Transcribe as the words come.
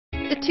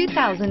The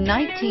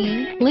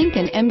 2019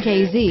 Lincoln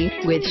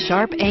MKZ. With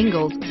sharp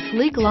angles,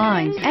 sleek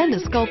lines, and a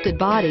sculpted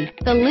body,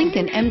 the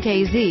Lincoln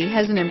MKZ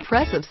has an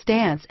impressive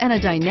stance and a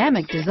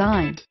dynamic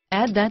design.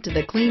 Add that to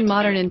the clean,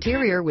 modern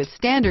interior with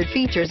standard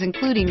features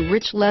including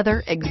rich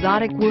leather,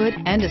 exotic wood,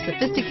 and a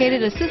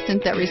sophisticated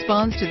assistant that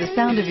responds to the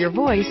sound of your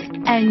voice,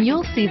 and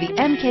you'll see the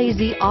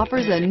MKZ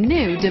offers a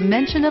new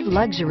dimension of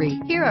luxury.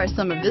 Here are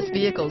some of this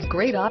vehicle's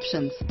great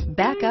options: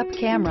 backup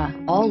camera,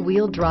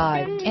 all-wheel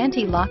drive,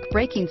 anti-lock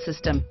braking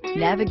system,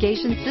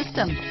 navigation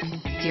system,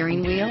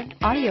 steering wheel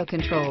audio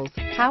controls,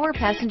 power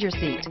passenger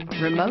seat,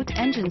 remote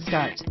engine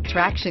start,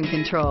 traction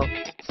control,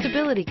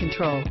 stability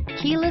control,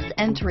 keyless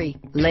entry,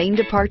 lane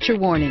departure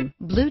warning,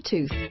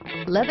 Bluetooth,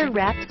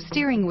 leather-wrapped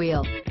steering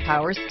wheel,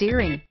 power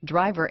steering,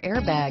 driver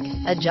airbag,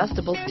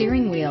 adjustable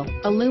steering wheel,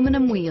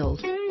 aluminum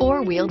wheels,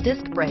 four-wheel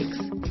disc brakes,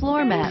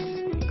 floor mats,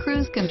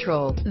 cruise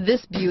control.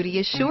 This beauty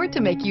is sure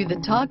to make you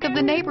the talk of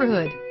the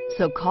neighborhood.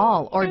 So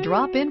call or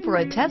drop in for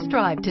a test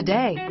drive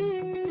today.